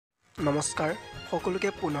নমস্কাৰ সকলোকে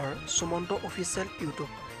পুনৰ সুমন্ত অফিচিয়েল ইউটিউব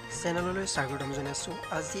চেনেললৈ স্বাগতম জনাইছোঁ।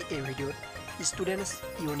 আজি এই ভিডিঅ'ত ষ্টুডেণ্টছ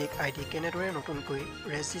ইউনিক আইডি কেনেদৰে নতুনকৈ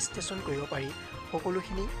ৰেজিষ্ট্ৰেশ্যন কৰিব পাৰি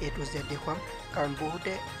সকলোখিনি এ টু জেড দেখুৱাম। কাৰণ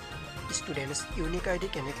বহুতে ষ্টুডেণ্টছ ইউনিক আইডি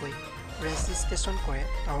কেনেকৈ ৰেজিষ্ট্ৰেশ্যন কৰে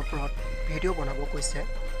তাৰ ওপৰত ভিডিঅ' বনাব কৈছে।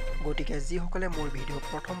 গতিকে যিসকলে মোৰ ভিডিঅ'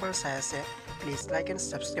 প্ৰথমবাৰ চাই আছে প্লিজ লাইক এণ্ড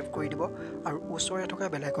ছাবস্ক্ৰাইব কৰি দিব আৰু ওচৰতে থকা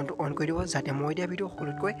বেল আইকনটো অন কৰি দিব যাতে মই দিয়া ভিডিঅ'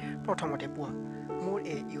 সকলোতকৈ প্ৰথমতে পোৱা। মোৰ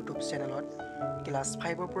এই ইউটিউব চেনেলত ক্লাছ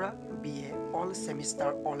 5ৰ পৰা BA অল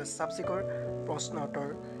ছেমিষ্টাৰ অল ছাবজেক্টৰ প্ৰশ্ন উত্তৰ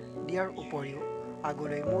দিয়াৰ উপৰিও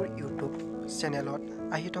আগলৈ মোৰ ইউটিউব চেনেলত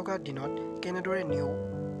আহি থকা দিনত কেনেদৰে নিউ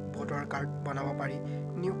ভোটাৰ কাৰ্ড বনাব পাৰি,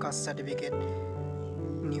 new caste certificate,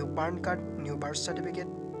 new PAN card, new birth certificate,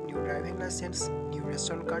 new driving licence, new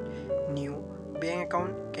ration card, new bank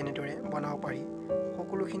account কেনেদৰে বনাব পাৰি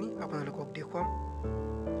সকলোখিনি আপোনালোকক দেখুৱাম।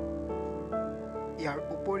 ইয়াৰ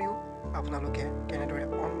উপৰিও আপোনালোকে কেনেদৰে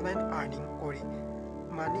অনলাইন আৰ্নিং কৰি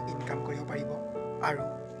মানি ইনকাম কৰিব পাৰিব আৰু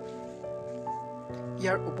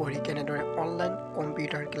ইয়াৰ উপৰি কেনেদৰে অনলাইন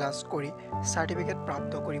কম্পিউটাৰ ক্লাছ কৰি চাৰ্টিফিকেট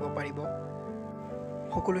প্ৰাপ্ত কৰিব পাৰিব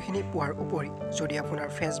সকলোখিনি পোৱাৰ উপৰি যদি আপোনাৰ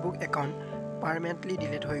ফেচবুক একাউণ্ট পাৰ্মানেণ্টলি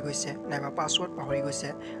ডিলিট হৈ গৈছে নাইবা পাছৱৰ্ড পাহৰি গৈছে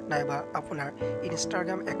নাইবা আপোনাৰ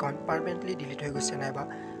ইনষ্টাগ্ৰাম একাউণ্ট পাৰ্মানেণ্টলি ডিলিট হৈ গৈছে নাইবা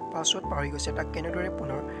পাছৱৰ্ড পাহৰি গৈছে তাক কেনেদৰে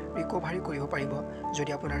পুনৰ ৰিকভাৰী কৰিব পাৰিব,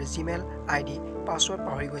 যদি আপোনাৰ জিমেইল আইডি পাছৱৰ্ড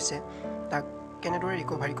পাহৰি গৈছে তাক কেনেদৰে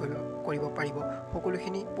ৰিকভাৰী কৰিব পাৰিব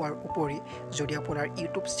সকলোখিনি পোৱাৰ উপৰি যদি আপোনাৰ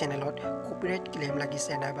ইউটিউব চেনেলত কপিৰাইট ক্লেইম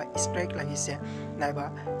লাগিছে নাইবা ষ্ট্ৰাইক লাগিছে নাইবা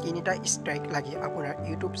 3টা ষ্ট্ৰাইক লাগি আপোনাৰ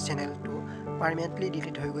ইউটিউব চেনেলটো পাৰ্মানেণ্টলি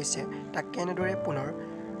ডিলিট হৈ গৈছে তাক কেনেদৰে পুনৰ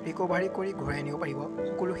ৰিকভাৰী কৰি ঘূৰাই নিব পাৰিব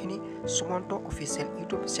সকলোখিনি সুমন্ত অফিচিয়েল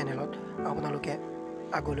ইউটিউব চেনেলত আপোনালোকে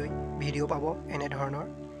আগলৈ ভিডিঅ' পাব। এনেধৰণৰ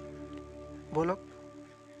বলক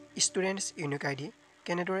ষ্টুডেণ্টছ ইউনিক আইডি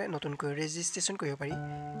কেনেদৰে নতুনকৈ ৰেজিষ্ট্ৰেশ্যন কৰিব পাৰি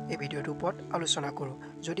এই ভিডিঅ'টোৰ ওপৰত আলোচনা কৰোঁ।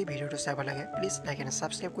 যদি ভিডিঅ'টো চাব লাগে প্লিজ লাইক এণ্ড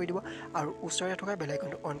ছাবস্ক্ৰাইব কৰি দিব আৰু ওচৰতে থকা বেল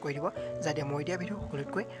আইকনটো অন কৰি দিব যাতে মই দিয়া ভিডিঅ'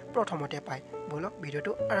 সকলোতকৈ প্ৰথমতে পায়। বলক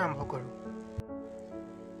ভিডিঅ'টো আৰম্ভ কৰোঁ।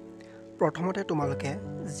 প্ৰথমতে তোমালোকে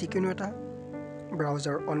যিকোনো এটা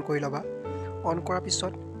ব্ৰাউজাৰ অন কৰি ল'বা। অন কৰাৰ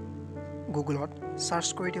পিছত গুগলত চাৰ্চ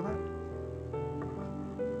কৰি দিবা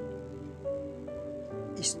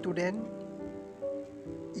ষ্টুডেণ্ট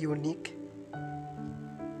ইউনিক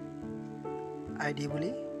আইডি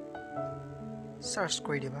বুলি চাৰ্চ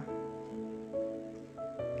কৰি দিবা।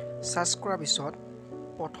 চাৰ্চ কৰাৰ পিছত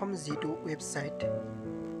প্ৰথম যিটো website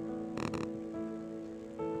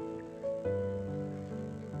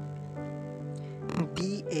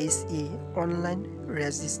DHE online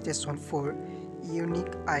registration for unique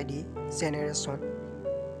ID generation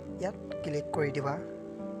ইয়াত ক্লিক কৰি দিবা।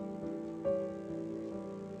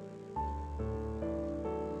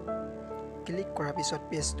 ক্লিক কৰাৰ পিছত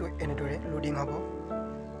পেজটো এনেদৰে লোডিং হ'ব।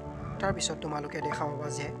 তাৰপিছত তোমালোকে দেখা পাবা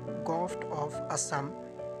যে government of Assam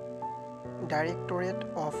directorate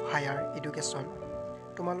of higher education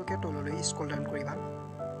তোমালোকে তললৈ স্ক্ৰল ডাউন কৰিবা।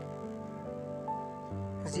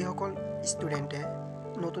 যিসকল ষ্টুডেণ্টে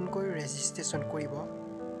নতুনকৈ ৰেজিষ্ট্ৰেশ্যন কৰিব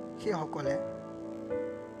সেইসকলে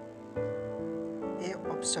এই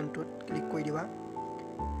অপশ্যনটোত ক্লিক কৰি দিবা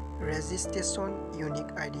ৰেজিষ্ট্ৰেশ্যন ইউনিক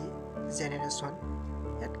আইডি জেনেৰেশ্যন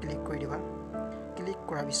ইয়াত ক্লিক কৰি দিবা। ক্লিক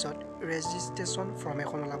কৰাৰ পিছত ৰেজিষ্ট্ৰেশ্যন ফৰ্ম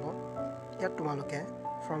এখন ওলাব। ইয়াত তোমালোকে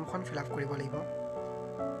ফৰ্মখন ফিল আপ কৰিব লাগিব।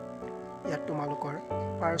 ইয়াত তোমালোকৰ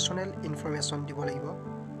পাৰ্চনেল ইনফৰমেশ্যন দিব লাগিব।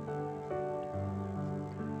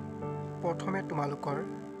 প্ৰথমে তোমালোকৰ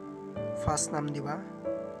ফাৰ্ষ্ট নাম দিবা।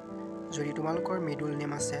 যদি তোমালোকৰ মিডল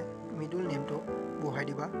নেম আছে মিডল নেমটো বহুৱাই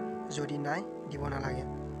দিবা, যদি নাই দিব নালাগে,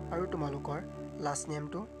 আৰু তোমালোকৰ লাষ্ট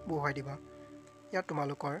নেমটো বহুৱাই দিবা। ইয়াত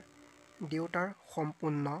তোমালোকৰ দেউতাৰ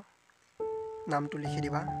সম্পূৰ্ণ নামটো লিখি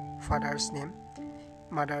দিবা, ফাদাৰ্ছ নেম,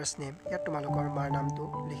 মাদাৰ্ছ নেম, ইয়াত তোমালোকৰ মাৰ নামটো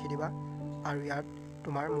লিখি দিবা আৰু ইয়াত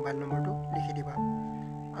তোমাৰ মোবাইল নম্বৰটো লিখি দিবা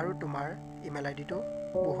আৰু তোমাৰ ইমেইল আইডিটো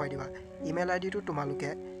বহুৱাই দিবা। ইমেইল আইডিটো তোমালোকে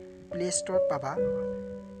প্লে ষ্ট'ৰত পাবা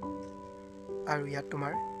আৰু ইয়াত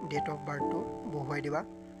তোমাৰ ডেট অফ বাৰ্থটো বহুৱাই দিবা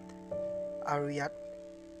আৰু ইয়াত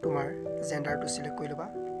তোমাৰ জেণ্ডাৰটো চিলেক্ট কৰি ল'বা।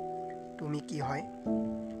 তুমি কি হয়,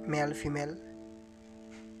 মেল ফিমেল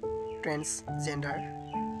ট্ৰেন্সজেণ্ডাৰ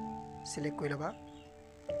চিলেক্ট কৰি ল'বা।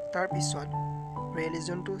 তাৰপিছত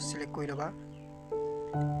ৰিলিজনটো চিলেক্ট কৰি ল'বা।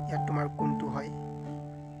 ইয়াত তোমাৰ কোনটো হয়।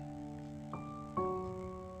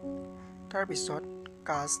 তাৰপিছত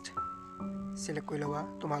কাষ্ট চিলেক্ট কৰি ল'বা,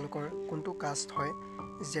 তোমালোকৰ কোনটো কাষ্ট হয়,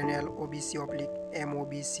 general, OBC oblique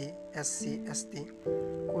MOBC SC ST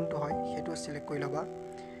কোনটো হয় সেইটো চিলেক্ট কৰি ল'বা।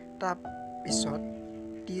 তাৰপিছত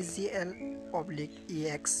TGL oblique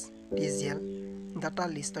EX TGL data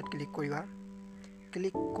লিষ্টত ক্লিক কৰিবা।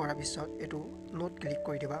 ক্লিক কৰাৰ পিছত এইটো নোট ক্লিক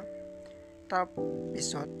কৰি দিবা।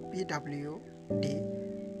 তাৰপিছত PWD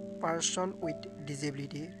পাৰ্চন উইথ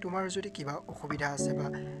ডিজেবিলিটি তোমাৰ যদি কিবা অসুবিধা আছে বা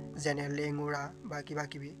যেনে লেঙুৰা বা কিবা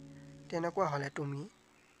কিবি তেনেকুৱা হ'লে তুমি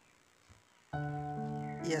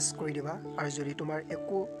ইয়েছ কৰি দিবা আৰু যদি তোমাৰ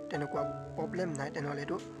একো তেনেকুৱা প্ৰব্লেম নাই তেনেহ'লে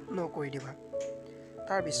এইটো ন' কৰি দিবা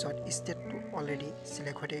তাৰপিছত ষ্টেটটো অলৰেডি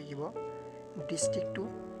চিলেক্ট হৈ থাকিব ডিষ্ট্ৰিক্টটো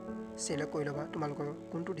চিলেক্ট কৰি ল'বা তোমালোকৰ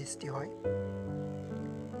কোনটো ডিষ্ট্ৰিক্ট হয়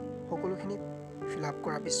সকলোখিনি ফিল আপ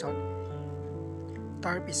কৰাৰ পিছত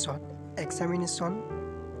তাৰপিছত এক্সামিনেশ্যন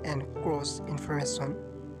এণ্ড ক্ৰছ ইনফৰমেশ্যন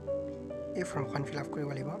এই ফৰ্মখন ফিল আপ কৰিব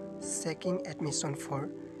লাগিব checking admission for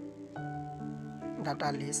data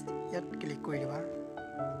list ইয়াত ক্লিক কৰি দিবা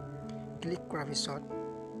ক্লিক কৰাৰ পিছত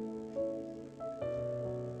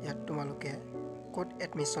ইয়াত তোমালোকে ক'ত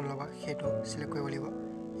এডমিশ্যন ল'বা সেইটো চিলেক্ট কৰিব লাগিব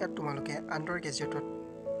ইয়াত তোমালোকে আণ্ডাৰ গ্ৰেজুৱেটত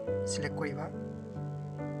চিলেক্ট কৰিবা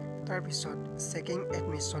তাৰপিছত চেকিং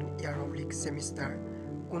এডমিশ্যন ইয়াৰ অব্লিক ছেমিষ্টাৰ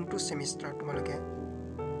কোনটো ছেমিষ্টাৰ তোমালোকে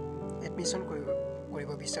এডমিশ্যন কৰিব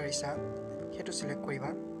বিচাৰিছা সেইটো চিলেক্ট কৰিবা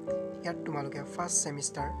ইয়াত তোমালোকে ফাৰ্ষ্ট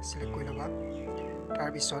ছেমিষ্টাৰ চিলেক্ট কৰি ল'বা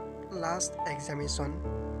তাৰপিছত লাষ্ট এক্সামিনেশ্যন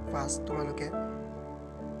পাছ তোমালোকে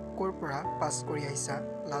ক'ৰ পৰা পাছ কৰি আহিছা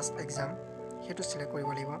লাষ্ট এক্সাম সেইটো চিলেক্ট কৰিব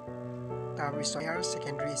লাগিব তাৰপিছত higher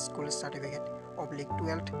secondary school certificate oblique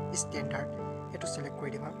 12th standard এইটো চিলেক্ট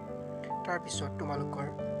কৰি দিবা তাৰপিছত তোমালোকৰ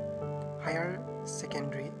হায়াৰ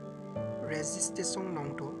ছেকেণ্ডেৰী ৰেজিষ্ট্ৰেশ্যন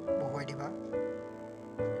নম্বৰটো বহুৱাই দিবা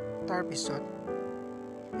তাৰপিছত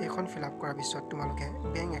এইখন ফিল আপ কৰাৰ পিছত তোমালোকে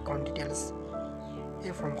বেংক একাউণ্ট ডিটেইলছ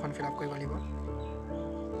এই ফৰ্মখন ফিল আপ কৰিব লাগিব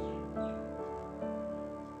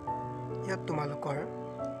ইয়াত তোমালোকৰ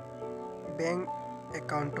বেংক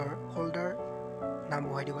একাউণ্টৰ হোল্ডাৰ নাম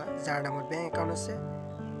বহুৱাই দিবা যাৰ নামত বেংক একাউণ্ট আছে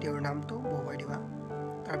তেওঁৰ নামটো বহুৱাই দিবা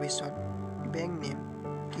তাৰপিছত বেংক নেম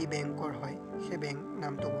কি বেংকৰ হয় সেই বেংক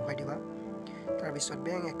নামটো বহুৱাই দিবা তাৰপিছত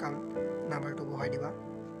বেংক একাউণ্ট নাম্বাৰটো বহুৱাই দিবা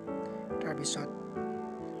তাৰপিছত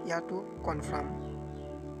ইয়াতো কনফাৰ্ম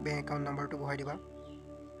বেংক একাউণ্ট নাম্বাৰটো বহুৱাই দিবা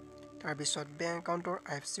তাৰপিছত বেংক একাউণ্টৰ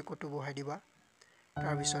IFSC কোডটো বহুৱাই দিবা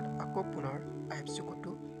তাৰপিছত আকৌ পুনৰ IFSC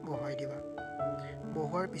কোডটো বহুৱাই দিবা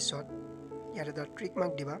বহুৱাৰ পিছত ইয়াত এটা ট্ৰিক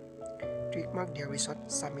মাৰ্ক দিবা ট্ৰিক মাৰ্ক দিয়াৰ পিছত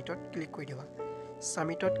ছাবমিটত ক্লিক কৰি দিবা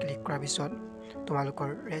ছাবমিটত ক্লিক কৰাৰ পিছত তোমালোকৰ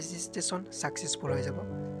ৰেজিষ্ট্ৰেশ্যন ছাকচেছফুল হৈ যাব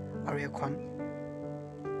আৰু এখন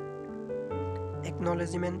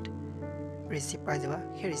একনলেজমেণ্ট ৰিচিপ্ট পাই যাবা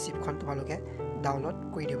সেই ৰিচিপ্টখন তোমালোকে ডাউনলোড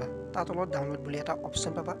কৰি দিবা তাৰ তলত ডাউনলোড বুলি এটা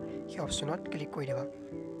অপশ্যন পাবা সেই অপশ্যনত ক্লিক কৰি দিবা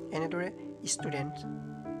এনেদৰে ষ্টুডেণ্ট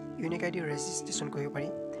ইউনিক আইডি ৰেজিষ্ট্ৰেশ্যন কৰিব পাৰি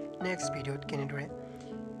নেক্সট ভিডিঅ'ত কেনেদৰে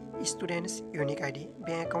students unique ID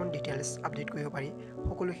bank account details update কৰিব পাৰি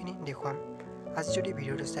সকলোখিনি দেখুৱাম আজি যদি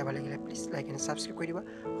ভিডিঅ'টো চাই ভাল লাগিলে প্লিজ লাইক এণ্ড ছাবস্ক্ৰাইব কৰি দিবা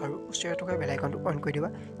আৰু ওচৰতে থকা বেল আইকনটো অন কৰি দিবা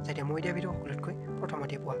যাতে মই দিয়া ভিডিঅ' সকলোতকৈ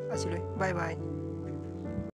প্ৰথমতে পোৱা আজিলৈ বাই বাই